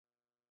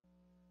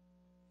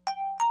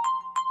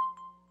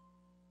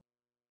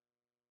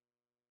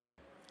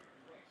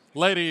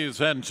Ladies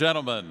and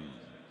gentlemen,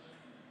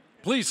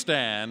 please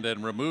stand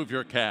and remove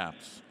your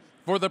caps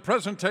for the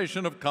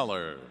presentation of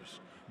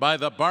colors by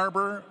the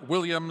Barber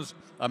Williams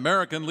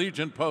American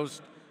Legion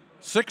Post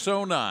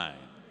 609.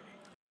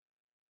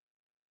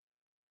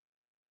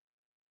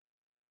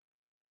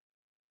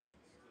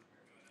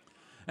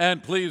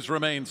 And please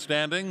remain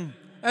standing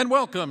and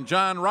welcome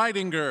Jon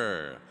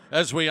Ridinger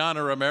as we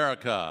honor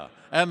America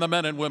and the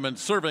men and women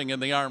serving in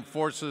the armed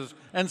forces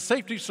and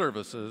safety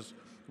services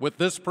with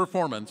this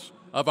performance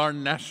of our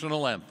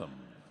national anthem.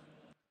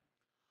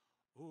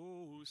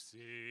 Oh,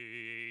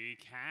 say,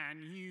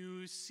 can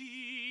you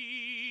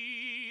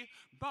see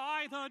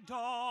by the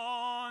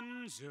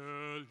dawn's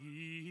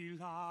early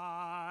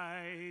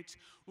light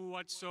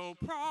what so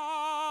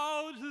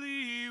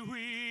proudly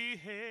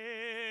we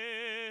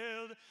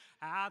hailed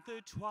at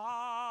the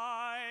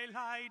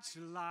twilight's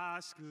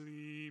last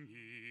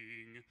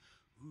gleaming,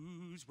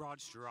 whose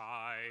broad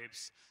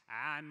stripes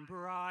and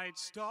bright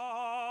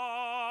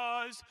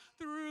stars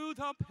through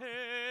the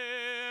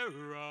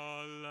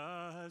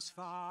perilous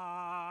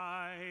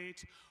fight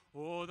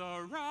o'er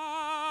the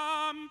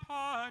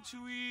ramparts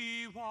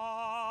we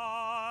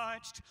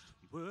watched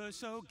were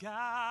so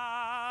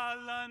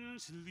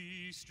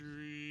gallantly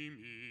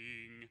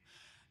streaming,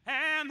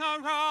 and the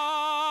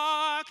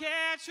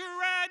rocket's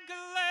red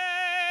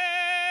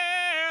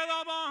glare,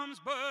 the bombs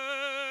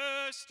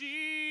bursting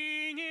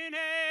in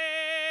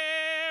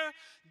air,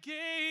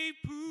 gave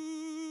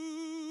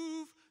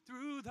proof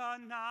through the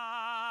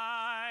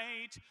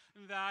night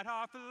that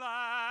our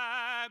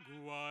flag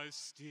was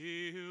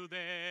still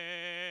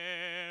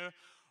there.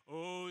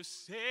 Oh,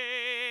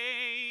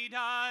 say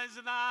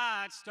does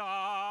that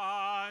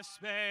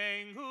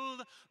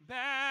star-spangled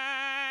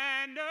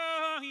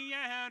banner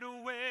yet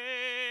wave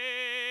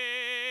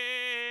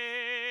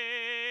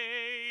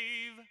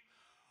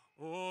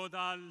o'er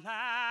the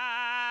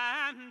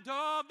land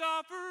of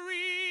the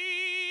free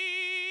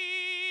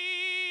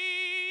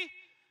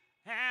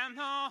and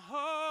the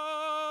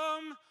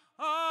home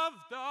of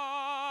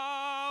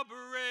the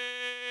brave?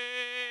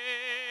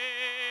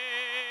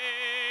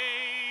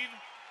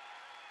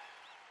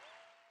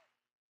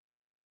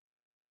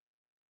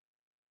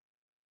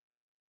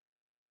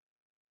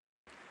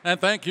 And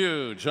thank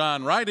you,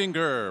 Jon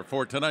Ridinger,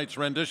 for tonight's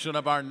rendition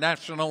of our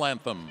national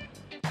anthem.